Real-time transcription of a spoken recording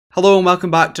Hello and welcome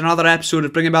back to another episode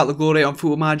of Bringing Back the Glory on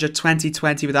Football Manager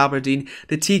 2020 with Aberdeen.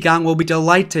 The T-Gang will be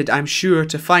delighted, I'm sure,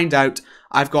 to find out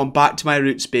I've gone back to my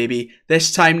roots, baby.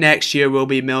 This time next year we'll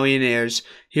be millionaires.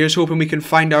 Here's hoping we can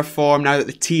find our form now that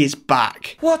the T is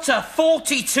back. What a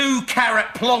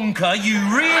 42-carat plonker you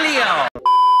really are!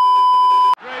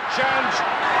 Great chance.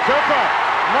 Cooper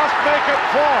must make it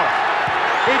 4.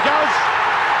 He does.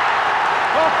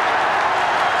 Oh.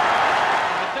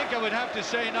 I think I would have to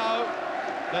say now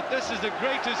that this is the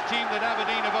greatest team that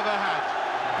Aberdeen have ever had.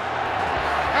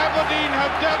 Aberdeen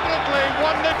have definitely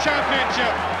won the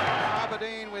championship.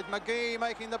 Aberdeen with McGee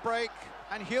making the break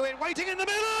and Hewitt waiting in the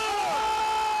middle.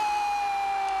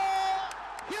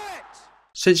 Hewitt!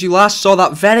 Since you last saw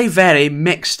that very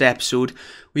mixed episode,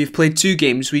 we've played 2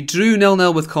 games. We drew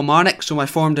 0-0 with Kilmarnock, so my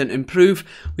form didn't improve.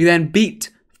 We then beat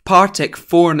Partick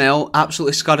 4-0,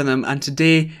 absolutely scudding them, and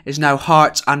today is now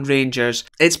Hearts and Rangers.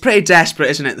 It's pretty desperate,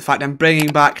 isn't it, the fact I'm bringing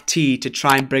back T to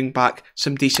try and bring back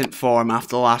some decent form after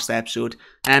the last episode.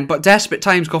 But desperate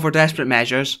times call for desperate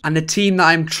measures, and the team that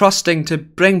I'm trusting to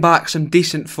bring back some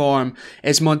decent form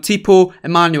is Montipo,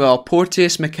 Emmanuel,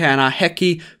 Porteous, McKenna,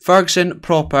 Hickey, Ferguson,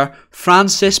 Proper,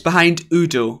 Francis behind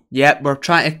Udo. Yep, we're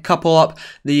trying to couple up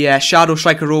the shadow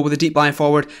striker role with a deep line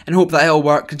forward and hope that it'll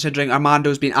work, considering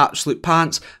Armando's been absolute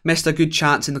pants, missed a good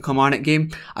chance in the Kilmarnock game.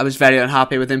 I was very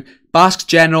unhappy with him. Basque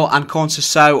General and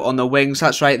Conceição on the wings,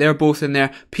 that's right, they're both in there.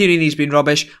 Pierini's been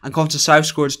rubbish, and Conceição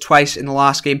scored twice in the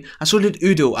last game, and so did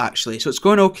Udo actually, so it's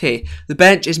going okay. The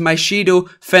bench is Maishido,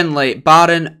 Finlay,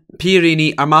 Barron,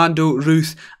 Pierini, Armando,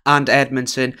 Ruth and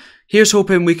Edmondson. Here's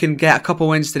hoping we can get a couple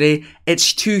wins today.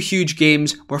 It's 2 huge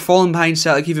games, we're falling behind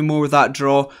Celtic even more with that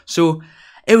draw, so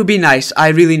it would be nice. I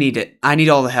really need it. I need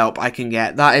all the help I can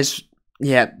get. That is...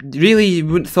 yeah, really you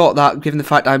wouldn't have thought that given the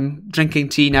fact I'm drinking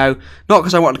tea now. Not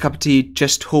because I want a cup of tea,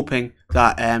 just hoping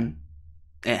that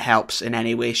it helps in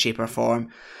any way, shape or form.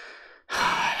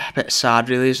 A bit sad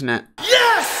really, isn't it?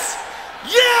 Yes!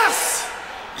 Yes!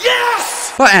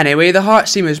 Yes! But anyway, the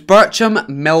Hearts team is Bircham,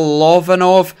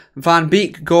 Milovanov, Van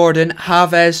Beek, Gordon,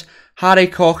 Haves, Harry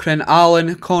Cochrane,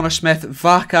 Allen, Connor Smith,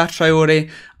 Vaca, Traore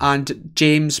and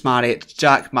James Marriott,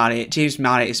 Jack Marriott. James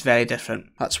Marriott is very different.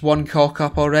 That's 1 cock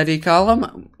up already,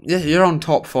 Callum. Yeah, you're on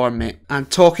top form, mate. And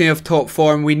talking of top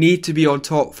form, we need to be on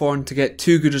top form to get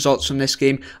 2 good results from this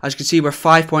game. As you can see, we're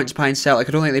 5 points behind Celtic.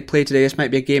 I don't think they play today. This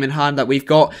might be a game in hand that we've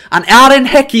got. And Aaron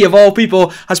Hickey, of all people,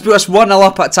 has put us 1-0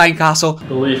 up at Tynecastle.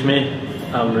 Believe me,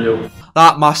 I'm real.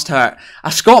 That must hurt.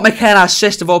 A Scott McKenna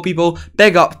assist of all people.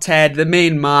 Big up Ted, the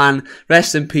main man.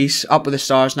 Rest in peace. Up with the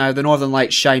stars now. The Northern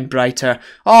Lights shine brighter.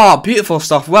 Oh, beautiful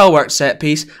stuff. Well worked set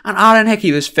piece. And Aaron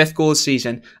Hickey was 5th goal of the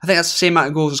season. I think that's the same amount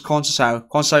of goals as Conceição.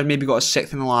 Conceição maybe got a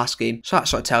 6th in the last game. So that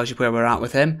sort of tells you where we're at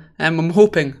with him. I'm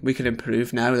hoping we can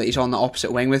improve now that he's on the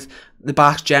opposite wing with the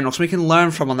Basque General, so we can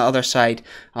learn from on the other side.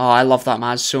 Oh, I love that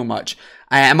man so much.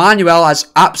 Emmanuel has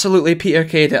absolutely Peter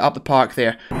K'd it up the park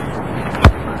there.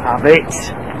 Have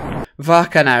it.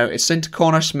 Vaca now, it's into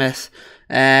Connor Smith.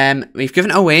 We've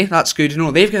given it away, that's good. No,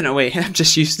 they've given it away. I'm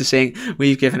just used to saying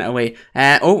we've given it away.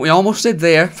 Oh, we almost did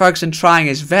there. Ferguson trying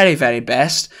his very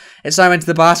best. It's now into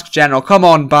the Basque General. Come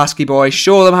on, Basque boy,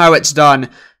 show them how it's done.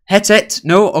 Hit it.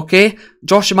 No, okay.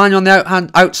 Josh Emmanuel on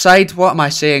the outside. What am I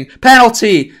saying?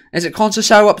 Penalty! Is it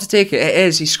Conceição up to take it? It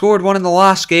is. He scored 1 in the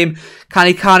last game. Can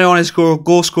he carry on his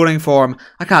goal scoring form?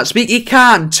 I can't speak. He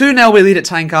can! 2-0 we lead at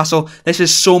Tynecastle. This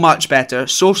is so much better.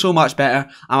 So much better.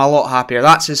 I'm a lot happier.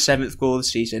 That's his 7th goal of the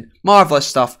season. Marvellous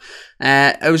stuff.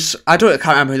 I can't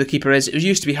remember who the keeper is. It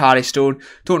used to be Harry Stone.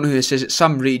 Don't know who this is. It's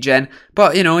some regen.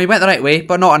 But, you know, he went the right way,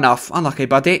 but not enough. Unlucky,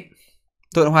 buddy.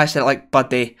 Don't know why I said it like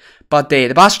buddy. Buddy.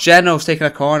 The Basque General's taking a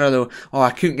corner though. Oh,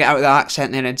 I couldn't get out of the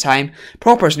accent there in time.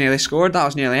 Proper's nearly scored. That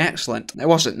was nearly excellent. It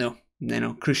wasn't though.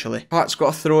 Crucially. Heart's got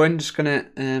a throw in. Just gonna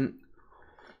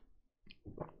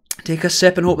take a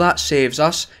sip and hope that saves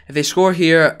us. If they score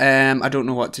here, I don't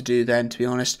know what to do then, to be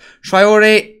honest.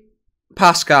 Traore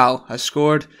Pascal has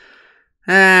scored.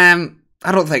 I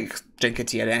don't think drinking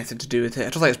tea had anything to do with it. I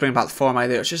don't think it's bringing back the form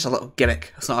either. It's just a little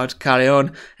gimmick. I thought I'd carry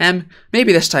on.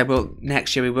 Maybe this time,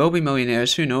 next year we will be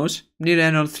millionaires. Who knows?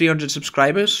 Near on 300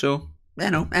 subscribers, so,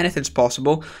 you know, anything's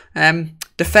possible.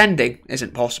 Defending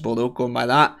isn't possible though, going by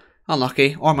that.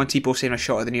 Unlucky. Or Montipo saving a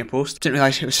shot at the near post. Didn't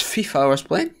realise it was FIFA I was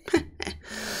playing.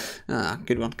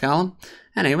 Good one, Callum.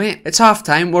 Anyway, it's half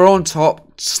time. We're on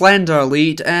top. Slender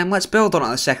lead. Let's build on it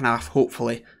in the second half,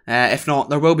 hopefully. If not,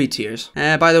 there will be tears.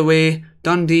 By the way,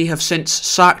 Dundee have since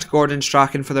sacked Gordon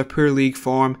Strachan for their poor league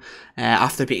form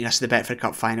after beating us in the Betfred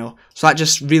Cup final. So that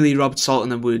just really rubbed salt in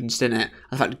the wounds, didn't it?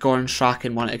 The fact that Gordon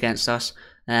Strachan won it against us.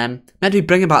 Meant to be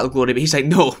bringing back the glory, but he's like,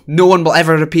 no, no one will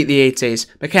ever repeat the 80s.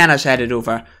 McKenna's headed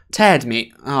over. Ted,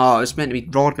 mate. Oh, it was meant to be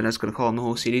Rodman I was going to call him the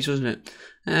whole series, wasn't it?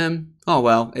 Oh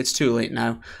well, it's too late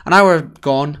now. An hour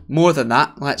gone. More than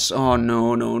that. Oh,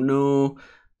 no.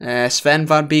 Sven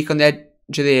Van Beek on the edge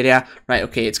of the area. Right,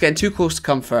 okay, it's getting too close to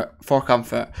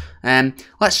comfort.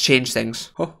 Let's change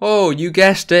things. Oh, you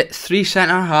guessed it. 3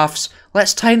 centre halves.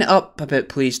 Let's tighten it up a bit,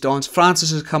 please, Dons.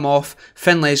 Francis has come off.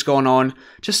 Finlay's gone on.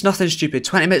 Just nothing stupid.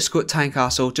 20 minutes to go at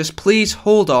Tynecastle. Just please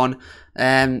hold on.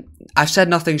 I've said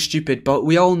nothing stupid, but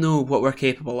we all know what we're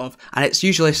capable of, and it's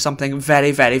usually something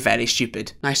very, very, very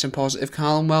stupid. Nice and positive,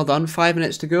 Callum. Well done. 5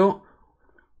 minutes to go.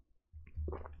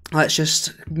 Let's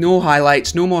just... No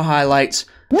highlights. No more highlights.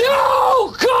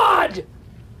 No, God!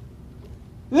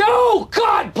 No,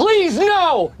 God, please,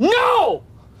 no! No!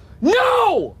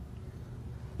 No!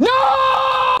 No!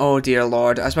 Oh dear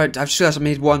Lord, I've just realised I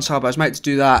made one sub, I was about to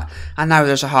do that, and now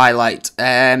there's a highlight.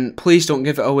 Please don't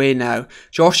give it away now.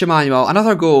 Josh Emmanuel,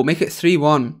 another goal, make it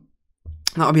 3-1.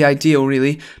 That would be ideal,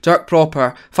 really. Dirk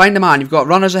Proper, find a man, you've got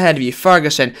runners ahead of you.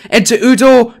 Ferguson, into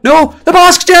Udo, no, the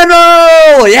Basque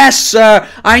General! Yes sir,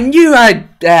 I knew I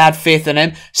had faith in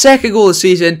him. Second goal of the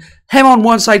season. Him on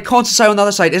one side, Conceição on the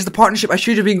other side is the partnership I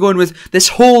should have been going with this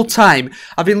whole time.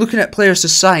 I've been looking at players to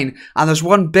sign, and there's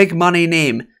one big money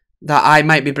name that I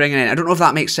might be bringing in. I don't know if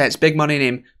that makes sense. Big money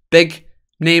name. Big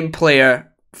name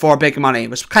player for big money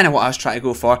was kind of what I was trying to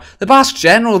go for. The Basque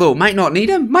General, though, might not need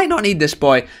him. Might not need this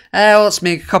boy. Let's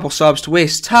make a couple subs to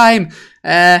waste time.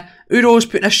 Udo's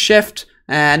putting a shift.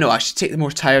 No, I should take the more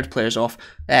tired players off.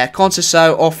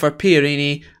 Conceição off for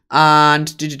Pierini. And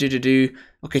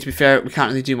okay, to be fair, we can't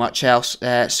really do much else.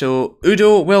 So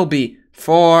Udo will be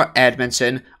for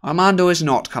Edmondson. Armando is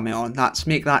not coming on. Let's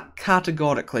make that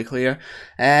categorically clear.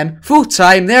 Full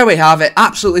time, there we have it.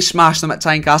 Absolutely smashed them at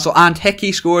Tynecastle, and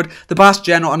Hickey scored. The Basque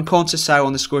General and Conceição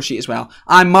on the score sheet as well.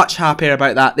 I'm much happier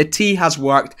about that. The T has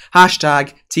worked.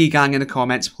 Hashtag T-Gang in the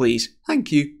comments, please.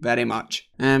 Thank you very much.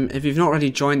 If you've not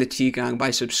already joined the T-Gang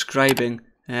by subscribing,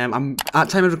 I'm at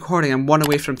time of recording, I'm 1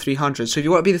 away from 300. So if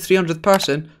you want to be the 300th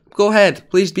person, go ahead.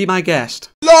 Please be my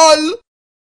guest. LOL!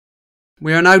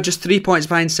 We are now just 3 points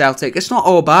behind Celtic. It's not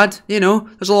all bad, you know.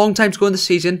 There's a long time to go in the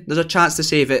season. There's a chance to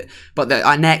save it. But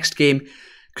our next game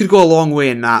could go a long way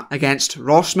in that against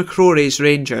Ross Mccrorie'S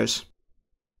Rangers.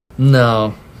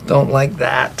 No, don't like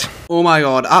that. Oh my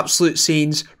god, absolute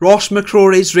scenes. Ross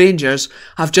Mccrorie'S Rangers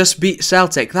have just beat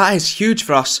Celtic. That is huge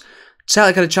for us.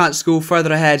 Celtic had a chance to go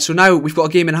further ahead, so now we've got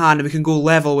a game in hand and we can go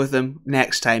level with them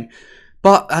next time.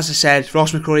 But, as I said,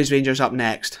 Ross Mccrorie'S Rangers up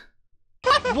next.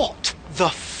 What the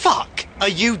fuck are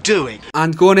you doing?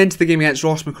 And going into the game against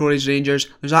Ross Mccrorie'S Rangers,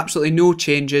 there's absolutely no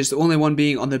changes, the only one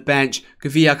being on the bench.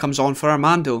 Gavia comes on for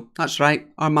Armando. That's right,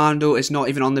 Armando is not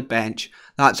even on the bench.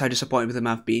 That's how disappointed with him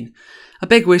I've been. A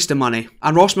big waste of money.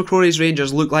 And Ross Mccrorie'S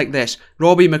Rangers look like this.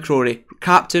 Robbie McCrorie,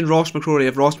 Captain Ross McCrorie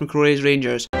of Ross Mccrorie'S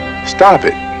Rangers. Stop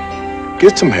it.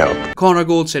 Get some help. Connor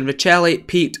Goldson, Richelli,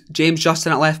 Pete, James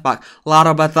Justin at left back,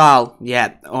 Lara Badal,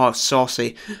 yeah, oh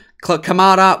saucy.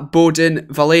 Kamara, Bowden,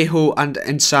 Vallejo and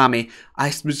Insami.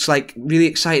 I was like really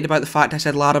excited about the fact I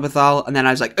said Lara Badal and then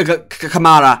I was like,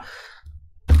 Kamara.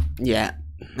 Yeah,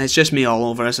 it's just me all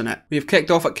over, isn't it? We've kicked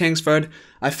off at Kingsford.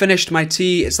 I finished my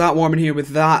tea. It's that warm in here with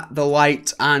that, the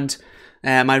light and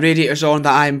my radiator's on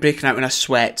that I'm breaking out in a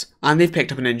sweat. And they've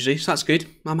picked up an injury, so that's good.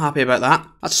 I'm happy about that.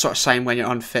 That's a sort of sign when you're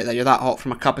unfit, that you're that hot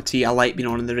from a cup of tea, a light being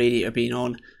on and the radiator being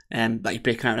on, that you're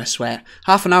breaking out in a sweat.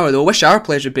 Half an hour though, wish our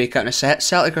players would break out in a set.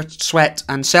 Celtic are sweat,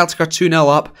 and Celtic are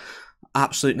 2-0 up.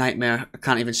 Absolute nightmare, I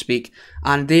can't even speak.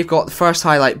 And they've got the first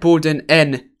highlight, Bowden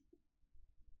in.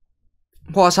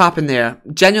 What has happened there?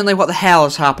 Genuinely, what the hell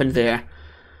has happened there?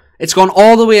 It's gone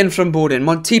all the way in from Bowden.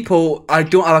 Montipo, I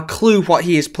don't have a clue what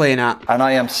he is playing at. And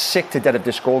I am sick to death of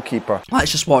this goalkeeper.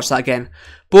 Let's just watch that again.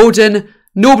 Bowden,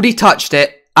 nobody touched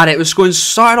it, and it was going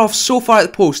started off so far at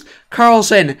the post.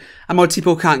 Curls in, and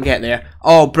Montipo can't get there.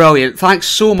 Oh, brilliant. Thanks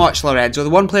so much, Lorenzo. The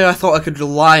one player I thought I could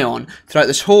rely on throughout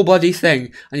this whole bloody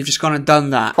thing, and you've just gone and done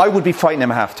that. I would be fighting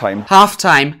him at half-time.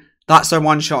 Half-time, that's their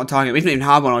one shot on target. We didn't even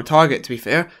have one on target, to be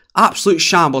fair. Absolute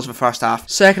shambles for first half.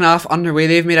 Second half underway,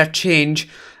 they've made a change.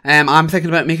 I'm thinking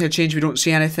about making a change if we don't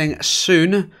see anything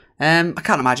soon. I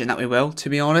can't imagine that we will, to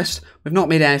be honest. We've not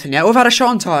made anything yet. We've had a shot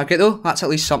on target though, that's at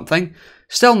least something.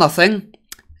 Still nothing.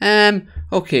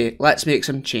 Okay, let's make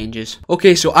some changes.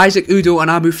 Okay, so Isaac Udo and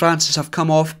Abu Francis have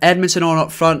come off. Edmondson on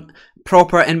up front,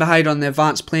 Proper in behind on the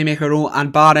advanced playmaker role,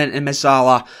 and Barron and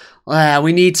Mazzala.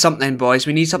 We need something, boys.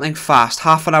 We need something fast.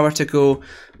 Half an hour to go.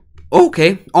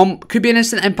 Okay, could be an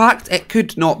instant impact. It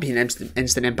could not be an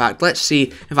instant impact. Let's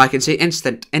see if I can say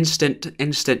instant.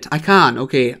 I can.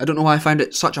 Okay, I don't know why I found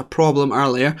it such a problem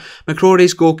earlier.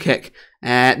 Mccrorie'S goal kick.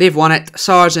 They've won it.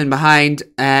 Sar's in behind.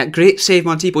 Great save,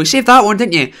 Montepo. You saved that one,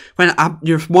 didn't you? When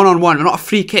you're one-on-one, not a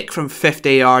free kick from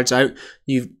 50 yards out.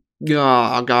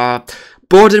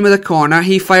 Borden with a corner.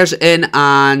 He fires it in,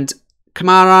 and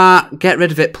Kamara, get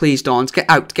rid of it, please, Dons. Get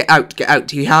out, get out, get out.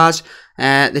 He has.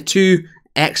 The two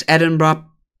ex-Edinburgh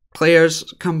players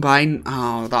combine.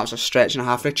 Oh, that was a stretch and a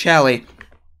half. Richelli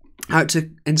out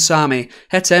to Insami.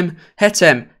 Hit him, hit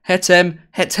him, hit him,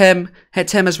 hit him,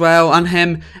 hit him as well, and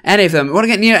him. Any of them. Want to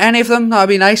get near any of them? That would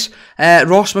be nice.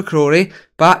 Ross McCrorie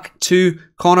back to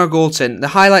Connor Goldson. The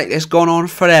highlight has gone on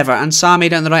forever. And Sammy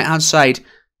down the right-hand side.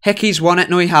 Hickey's won it.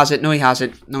 No, he hasn't. No, he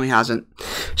hasn't. No, he hasn't.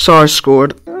 Sars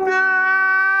scored.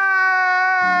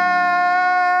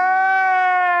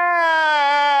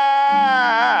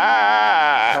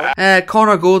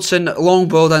 Connor Goldson, long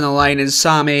ball down the line, and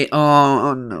Sammy.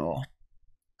 Oh no.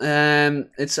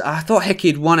 I thought Hickey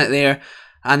had won it there,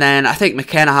 and then I think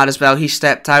McKenna had as well. He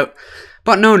stepped out,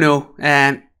 but no.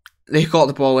 They got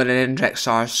the ball in, and Indrek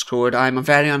Sars scored. I'm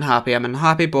very unhappy. I'm an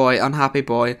unhappy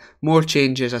boy. More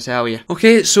changes, I tell you.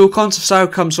 Okay, so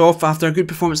Conceição comes off after a good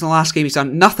performance in the last game. He's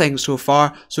done nothing so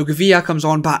far. So Gavia comes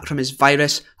on back from his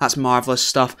virus. That's marvellous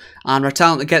stuff. And we're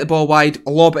telling him to get the ball wide,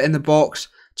 lob it in the box.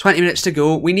 20 minutes to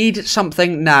go. We need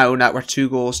something now that we're 2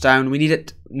 goals down. We need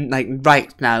it like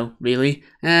right now, really.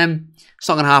 It's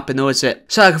not going to happen though, is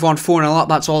it? Celtic have won 4-0 up.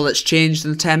 That's all that's changed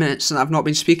in the 10 minutes that I've not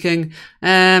been speaking.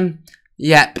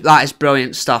 Yep, that is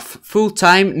brilliant stuff. Full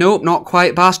time. Nope, not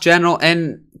quite. Bass General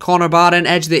in. Connor Barron,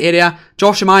 edge of the area.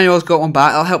 Josh Emmanuel's got one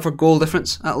back. That'll help for goal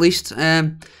difference, at least.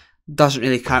 Doesn't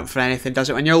really count for anything, does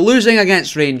it, when you're losing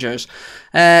against Rangers?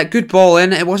 Good ball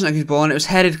in. It wasn't a good ball in. It was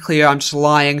headed clear. I'm just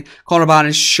lying. Connor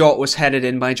Barron's shot was headed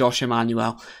in by Josh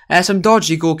Emmanuel. Some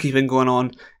dodgy goalkeeping going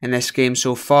on in this game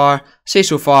so far. Say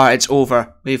so far, it's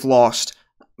over. We've lost.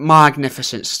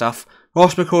 Magnificent stuff.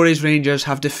 Ross McCrorie'S Rangers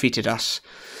have defeated us.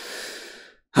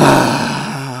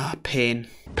 Pain.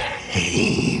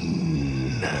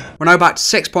 We're now back to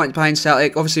 6 points behind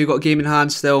Celtic. Obviously, we've got a game in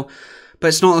hand still. But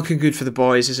it's not looking good for the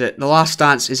boys, is it? The last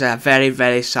dance is a very,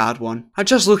 very sad one. I'm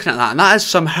just looking at that, and that is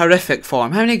some horrific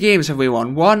form. How many games have we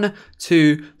won? 1,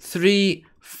 2, 3,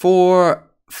 4,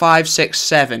 5, 6,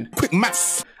 7. Quick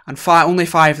maths. And only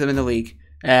 5 of them in the league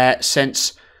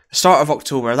since the start of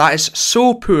October. That is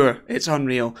so poor, it's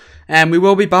unreal. We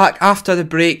will be back after the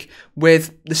break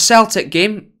with the Celtic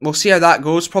game. We'll see how that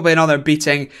goes. Probably another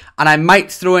beating. And I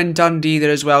might throw in Dundee there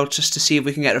as well, just to see if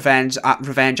we can get revenge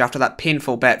after that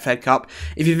painful Betfred Cup.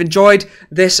 If you've enjoyed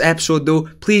this episode though,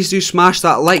 please do smash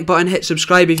that like button, hit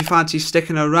subscribe if you fancy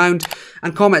sticking around,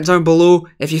 and comment down below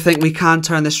if you think we can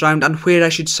turn this round and where I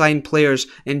should sign players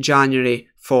in January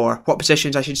for. What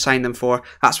positions I should sign them for.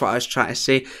 That's what I was trying to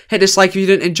say. Hit dislike if you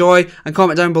didn't enjoy, and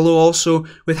comment down below also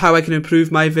with how I can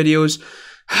improve my videos.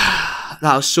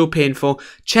 That was so painful.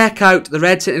 Check out the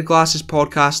Red Tinted Glasses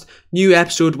podcast. New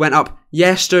episode went up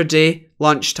yesterday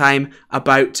lunchtime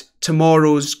about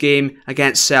tomorrow's game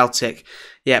against Celtic.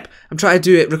 Yep, I'm trying to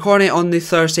do it, recording it on the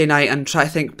Thursday night and try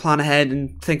to plan ahead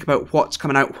and think about what's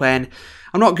coming out when.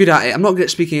 I'm not good at it. I'm not good at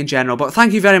speaking in general. But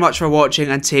thank you very much for watching,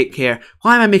 and take care.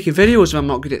 Why am I making videos if I'm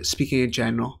not good at speaking in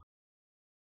general?